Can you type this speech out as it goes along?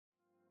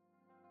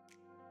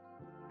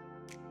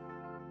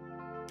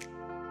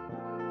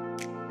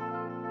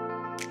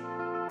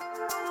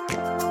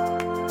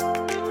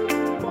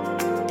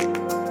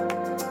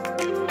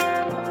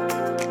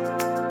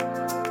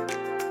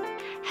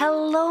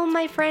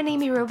my friend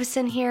Amy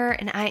Robeson here,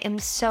 and I am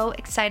so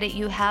excited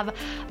you have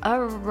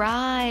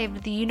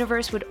arrived. The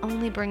universe would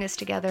only bring us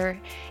together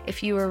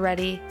if you were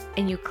ready,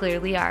 and you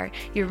clearly are.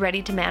 You're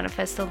ready to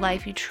manifest the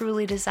life you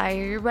truly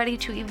desire. You're ready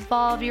to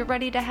evolve. You're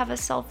ready to have a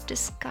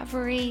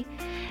self-discovery.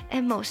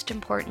 And most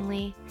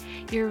importantly,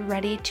 you're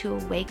ready to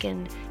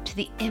awaken to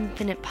the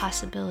infinite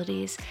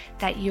possibilities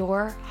that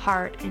your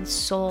heart and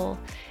soul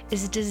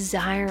is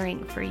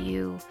desiring for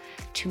you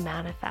to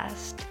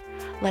manifest.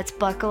 Let's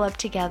buckle up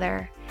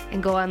together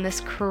and go on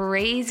this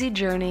crazy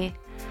journey.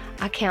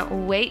 I can't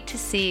wait to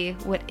see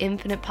what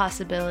infinite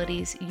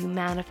possibilities you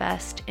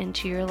manifest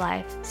into your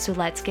life. So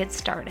let's get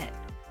started.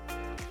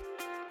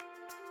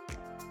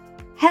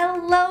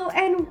 Hello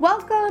and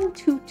welcome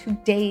to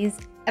today's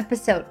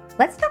episode.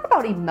 Let's talk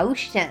about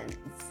emotions.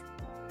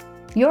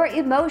 Your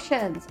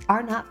emotions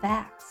are not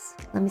facts.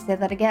 Let me say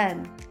that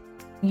again.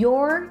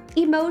 Your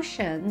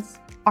emotions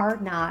are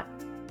not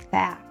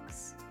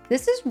facts.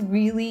 This is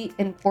really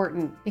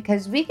important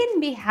because we can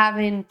be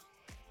having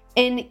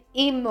an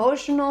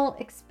emotional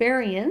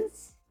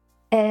experience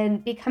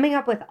and be coming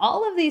up with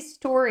all of these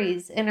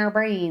stories in our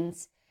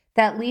brains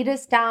that lead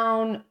us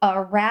down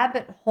a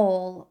rabbit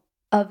hole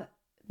of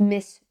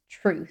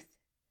mistruth.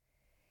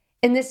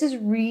 And this is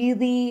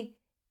really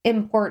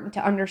important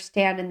to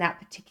understand in that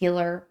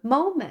particular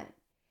moment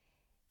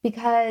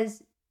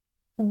because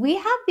we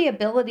have the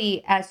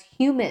ability as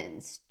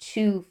humans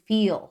to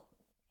feel.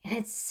 And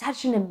it's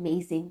such an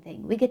amazing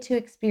thing. We get to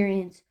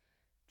experience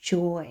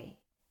joy,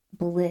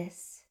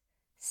 bliss,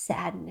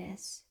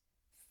 sadness,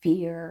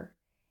 fear,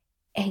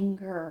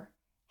 anger,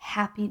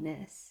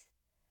 happiness.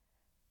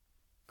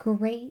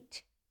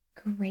 Great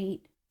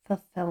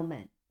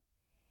fulfillment.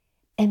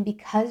 And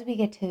because we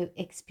get to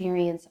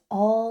experience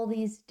all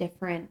these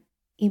different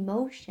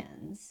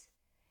emotions,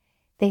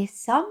 they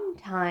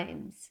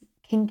sometimes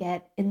can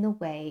get in the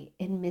way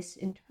and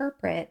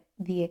misinterpret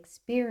the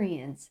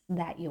experience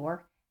that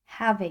you're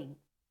having.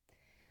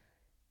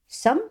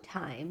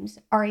 Sometimes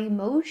our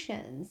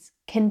emotions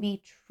can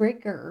be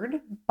triggered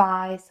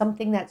by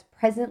something that's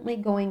presently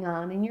going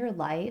on in your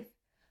life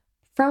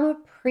from a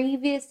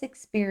previous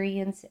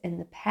experience in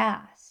the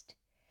past.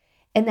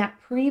 And that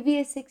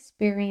previous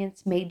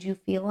experience made you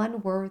feel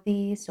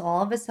unworthy. So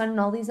all of a sudden,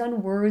 all these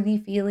unworthy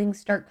feelings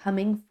start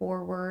coming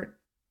forward.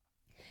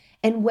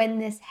 And when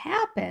this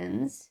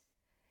happens,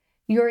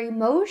 your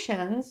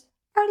emotions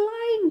are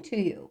lying to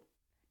you.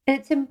 And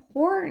it's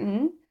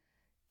important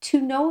to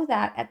know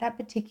that at that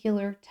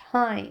particular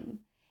time.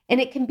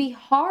 And it can be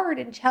hard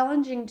and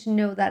challenging to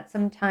know that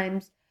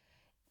sometimes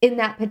in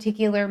that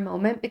particular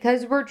moment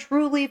because we're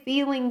truly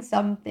feeling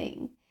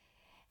something.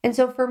 And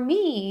so for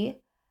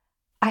me,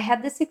 I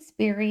had this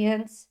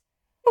experience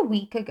a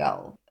week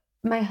ago.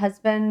 My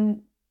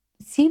husband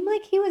seemed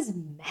like he was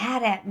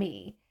mad at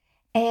me.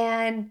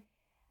 And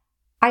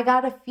I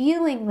got a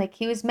feeling like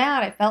he was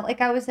mad. I felt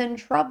like I was in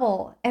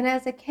trouble. And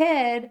as a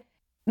kid,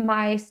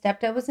 my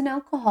stepdad was an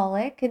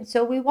alcoholic, and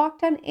so we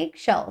walked on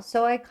eggshells.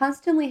 So I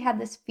constantly had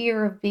this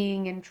fear of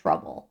being in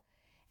trouble.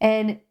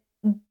 And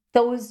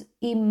those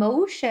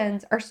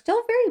emotions are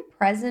still very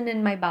present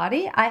in my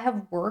body. I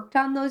have worked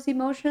on those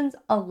emotions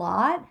a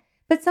lot,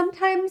 but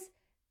sometimes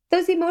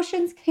those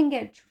emotions can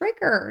get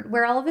triggered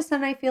where all of a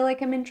sudden I feel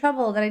like I'm in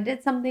trouble, that I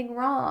did something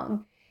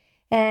wrong.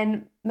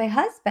 And my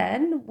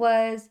husband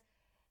was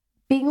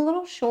being a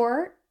little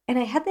short, and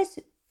I had this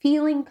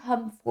feeling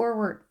come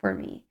forward for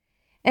me.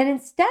 And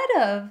instead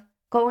of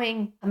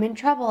going, I'm in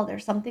trouble,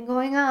 there's something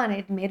going on,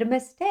 I'd made a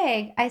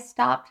mistake, I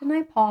stopped and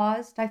I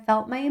paused, I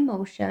felt my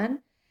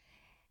emotion,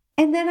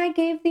 and then I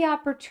gave the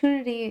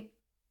opportunity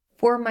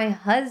for my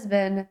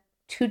husband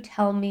to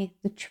tell me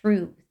the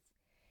truth.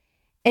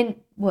 And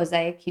was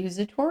I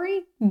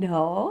accusatory?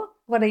 No.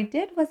 What I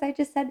did was I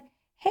just said,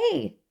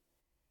 hey,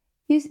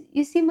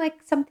 you seem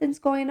like something's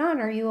going on.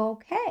 Are you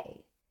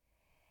okay?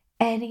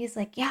 And he's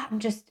like, yeah, I'm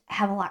just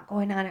have a lot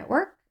going on at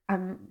work.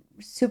 I'm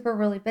super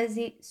really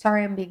busy.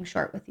 Sorry, I'm being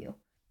short with you.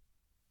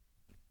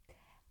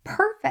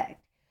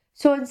 Perfect.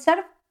 So instead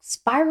of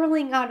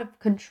spiraling out of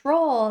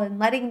control and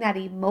letting that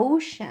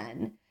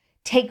emotion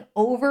take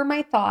over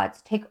my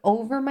thoughts, take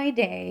over my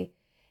day,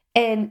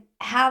 and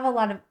have a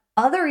lot of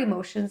other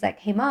emotions that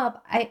came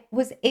up, I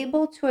was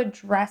able to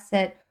address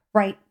it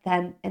right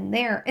then and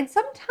there. And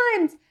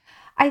sometimes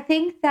I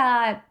think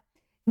that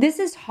this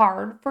is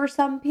hard for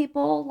some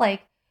people.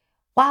 Like,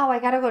 wow, I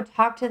got to go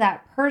talk to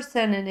that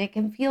person and it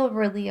can feel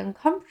really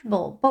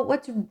uncomfortable. But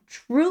what's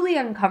truly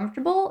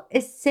uncomfortable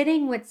is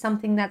sitting with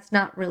something that's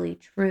not really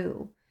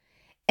true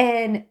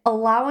and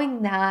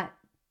allowing that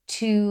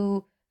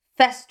to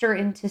fester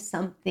into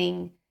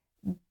something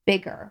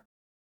bigger.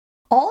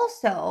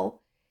 Also,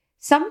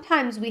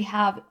 sometimes we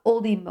have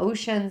old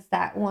emotions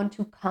that want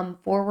to come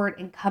forward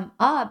and come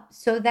up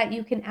so that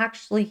you can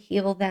actually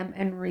heal them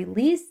and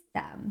release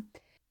them.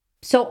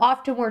 So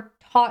often we're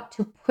taught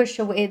to push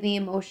away the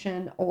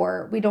emotion,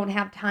 or we don't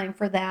have time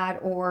for that,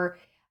 or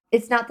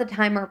it's not the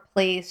time or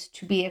place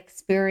to be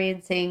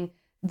experiencing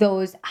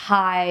those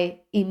high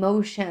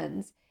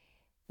emotions,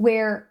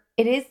 where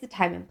it is the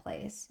time and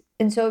place.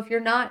 And so if you're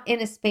not in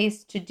a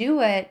space to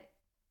do it,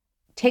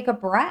 take a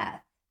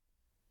breath.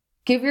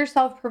 Give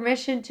yourself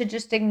permission to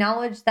just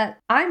acknowledge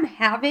that I'm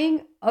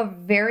having a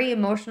very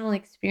emotional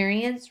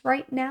experience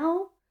right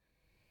now,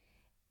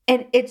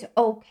 and it's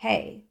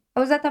okay. I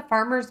was at the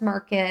farmer's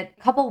market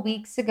a couple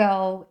weeks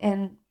ago,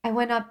 and I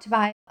went up to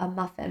buy a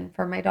muffin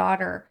for my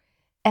daughter.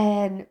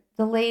 And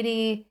the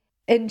lady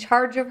in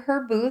charge of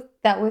her booth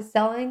that was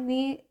selling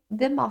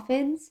the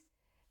muffins,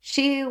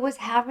 she was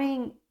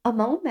having a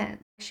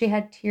moment. She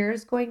had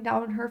tears going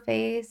down her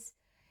face.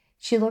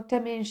 She looked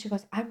at me and she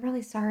goes, "I'm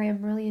really sorry.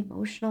 I'm really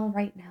emotional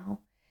right now."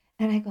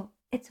 And I go,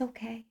 "It's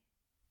okay.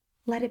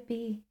 Let it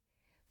be."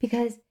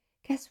 Because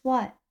guess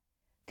what?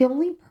 The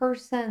only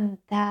person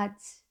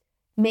that's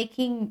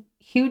making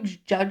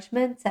huge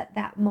judgments at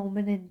that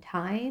moment in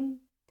time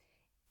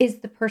is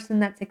the person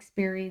that's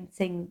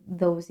experiencing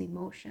those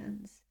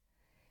emotions.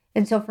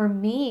 And so for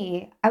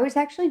me, I was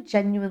actually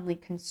genuinely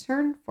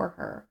concerned for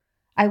her.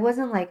 I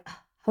wasn't like, "Ugh,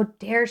 how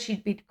dare she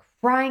be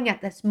crying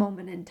at this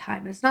moment in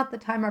time? It's not the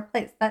time or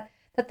place." That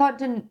thought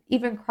didn't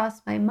even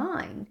cross my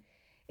mind.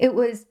 It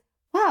was,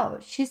 wow,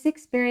 she's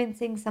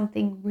experiencing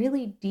something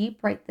really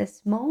deep right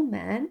this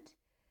moment.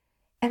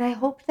 And I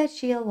hope that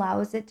she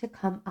allows it to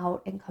come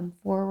out and come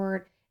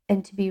forward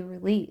and to be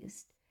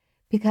released.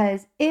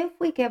 Because if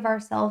we give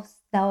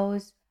ourselves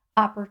those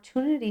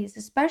opportunities,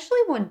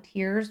 especially when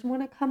tears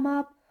want to come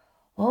up,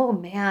 oh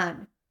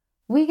man,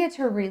 we get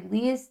to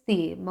release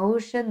the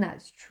emotion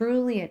that's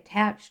truly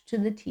attached to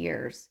the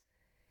tears.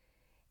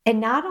 And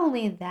not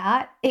only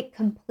that, it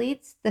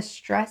completes the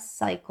stress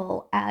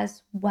cycle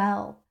as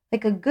well.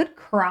 Like a good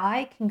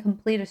cry can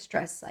complete a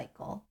stress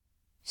cycle.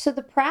 So,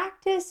 the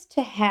practice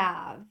to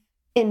have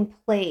in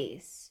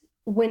place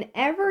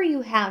whenever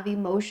you have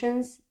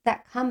emotions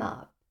that come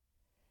up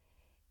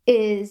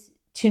is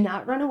to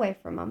not run away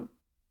from them,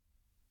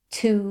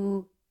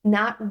 to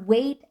not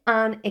wait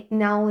on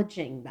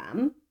acknowledging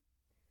them.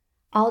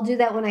 "I'll do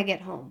that when I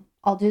get home.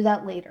 I'll do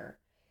that later."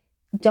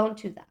 Don't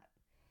do that.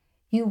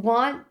 You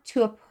want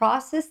to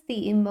process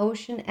the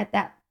emotion at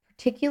that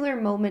particular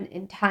moment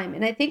in time.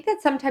 And I think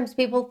that sometimes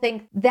people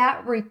think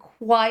that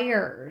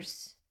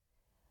requires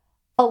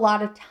a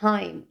lot of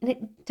time, and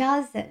it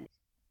doesn't.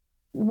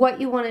 What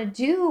you want to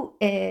do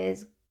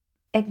is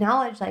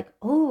acknowledge, like,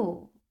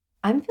 "Oh,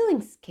 I'm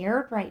feeling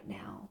scared right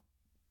now.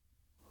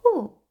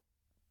 Ooh,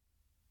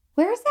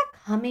 where is that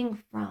coming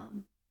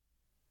from?"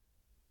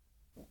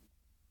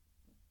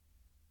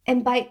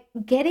 And by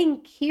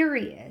getting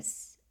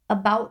curious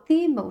about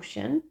the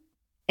emotion,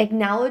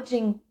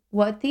 acknowledging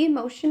what the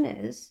emotion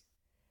is,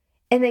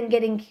 and then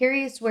getting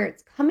curious where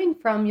it's coming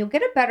from, you'll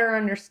get a better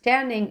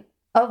understanding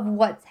of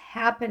what's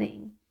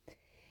happening.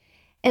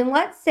 And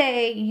let's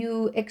say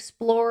you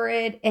explore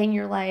it and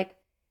you're like,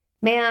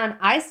 "Man,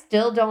 I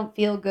still don't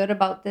feel good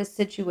about this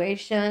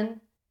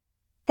situation."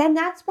 Then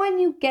that's when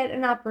you get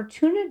an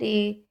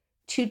opportunity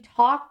to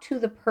talk to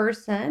the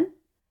person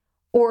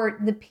or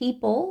the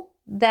people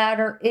that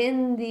are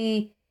in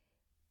the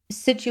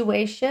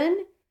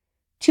situation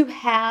to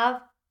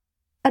have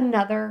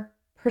another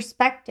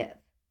perspective.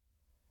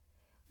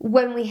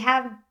 When we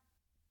have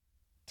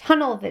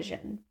tunnel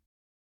vision,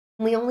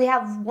 we only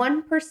have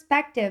one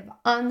perspective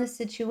on the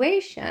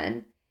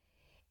situation,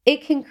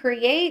 it can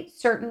create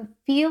certain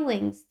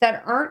feelings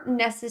that aren't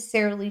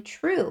necessarily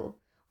true.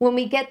 When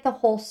we get the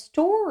whole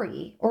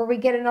story or we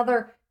get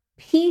another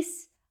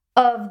piece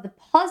of the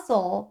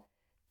puzzle,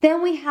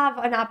 then we have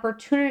an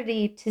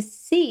opportunity to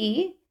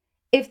see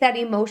if that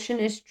emotion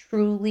is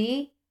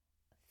truly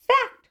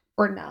fact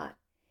or not.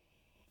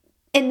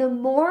 And the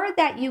more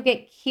that you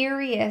get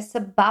curious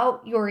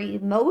about your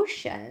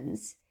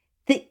emotions,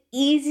 the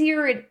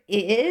easier it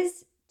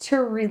is to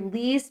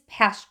release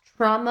past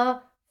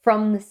trauma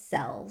from the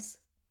cells.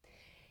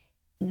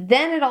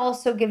 Then it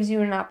also gives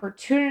you an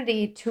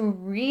opportunity to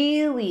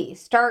really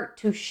start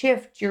to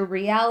shift your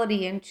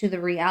reality into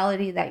the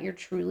reality that you're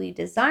truly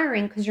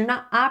desiring, because you're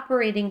not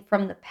operating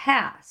from the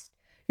past,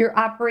 you're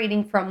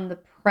operating from the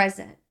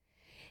present.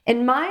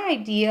 And my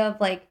idea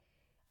of like,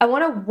 I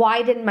want to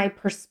widen my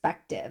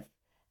perspective.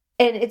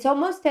 And it's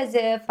almost as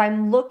if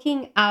I'm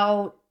looking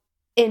out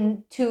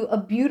into a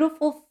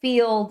beautiful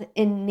field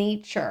in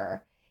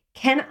nature.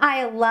 Can I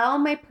allow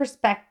my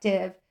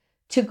perspective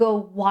to go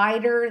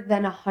wider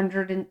than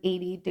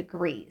 180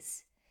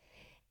 degrees?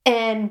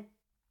 And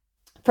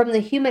from the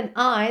human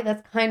eye,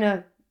 that's kind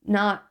of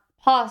not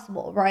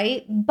possible,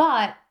 right?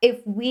 But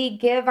if we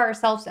give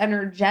ourselves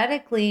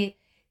energetically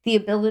the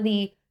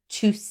ability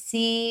to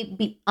see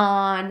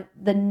beyond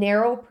the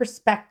narrow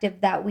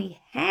perspective that we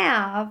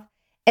have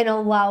and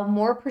allow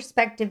more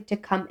perspective to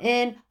come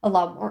in,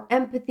 allow more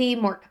empathy,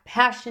 more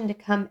compassion to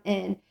come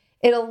in,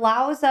 it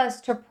allows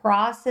us to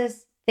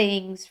process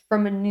things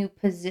from a new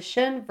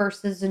position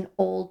versus an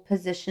old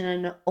position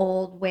and an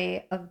old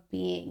way of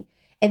being.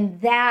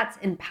 And that's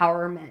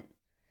empowerment.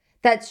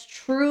 That's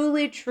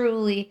truly,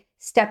 truly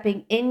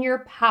stepping in your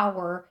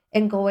power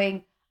and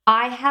going,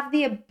 "I have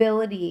the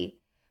ability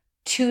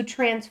to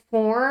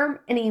transform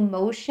an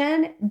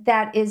emotion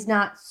that is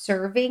not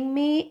serving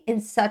me in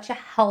such a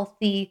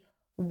healthy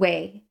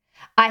way.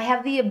 I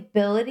have the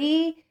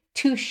ability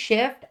to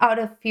shift out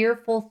of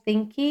fearful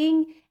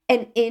thinking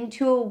and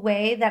into a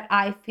way that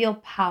I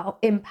feel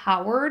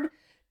empowered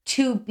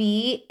to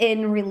be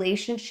in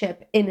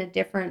relationship in a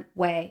different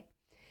way.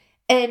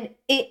 And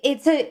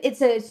it's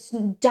a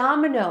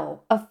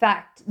domino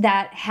effect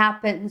that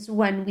happens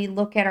when we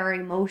look at our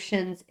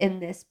emotions in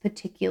this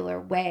particular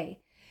way.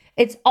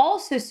 It's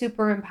also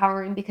super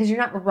empowering because you're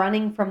not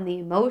running from the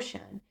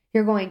emotion.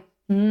 You're going,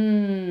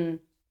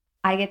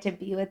 I get to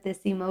be with this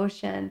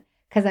emotion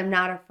because I'm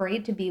not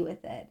afraid to be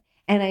with it.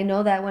 And I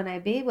know that when I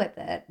be with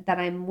it, that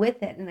I'm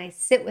with it and I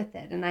sit with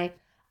it and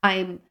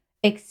I'm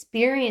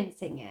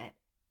experiencing it.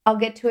 I'll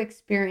get to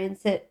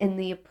experience it in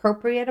the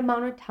appropriate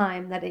amount of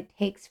time that it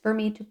takes for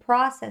me to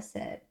process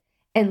it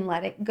and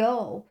let it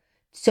go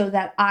so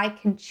that I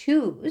can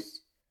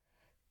choose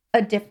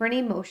a different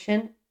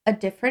emotion, a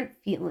different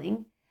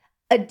feeling,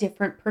 a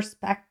different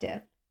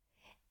perspective.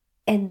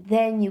 And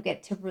then you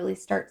get to really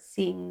start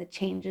seeing the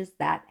changes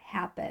that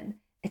happen.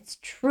 It's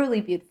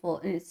truly beautiful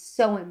and it's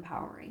so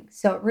empowering.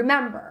 So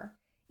remember,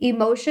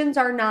 emotions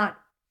are not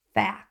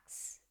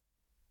facts.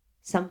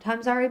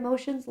 Sometimes our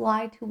emotions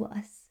lie to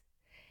us.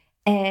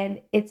 And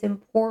it's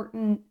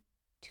important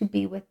to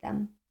be with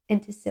them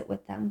and to sit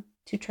with them,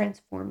 to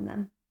transform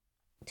them,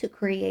 to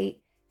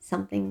create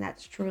something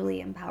that's truly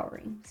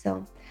empowering.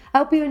 So I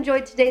hope you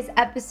enjoyed today's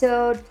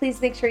episode.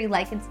 Please make sure you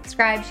like and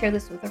subscribe, share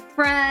this with a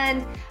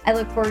friend. I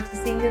look forward to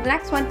seeing you in the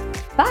next one.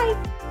 Bye.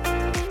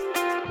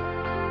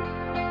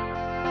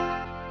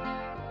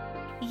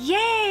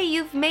 Yay,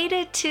 you've made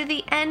it to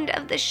the end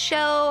of the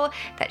show.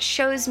 That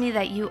shows me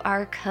that you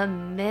are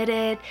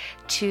committed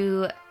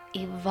to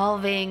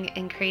evolving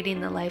and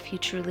creating the life you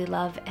truly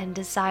love and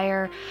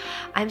desire.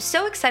 I'm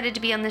so excited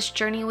to be on this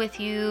journey with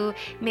you.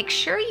 Make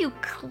sure you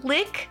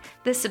click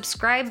the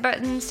subscribe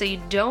button so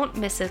you don't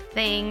miss a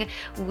thing.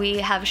 We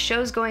have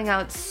shows going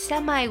out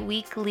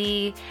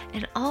semi-weekly,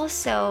 and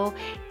also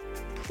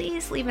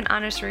please leave an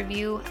honest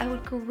review. I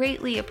would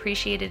greatly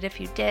appreciate it if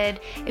you did.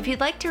 If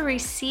you'd like to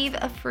receive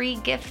a free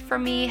gift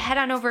from me, head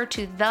on over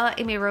to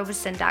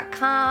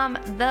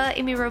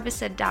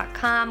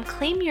theamyrobeson.com,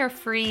 claim your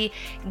free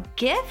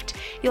gift.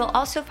 You'll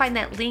also find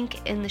that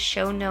link in the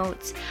show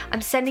notes.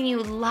 I'm sending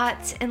you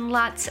lots and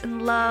lots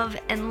and love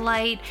and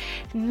light.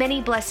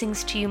 Many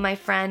blessings to you, my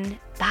friend.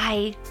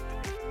 Bye.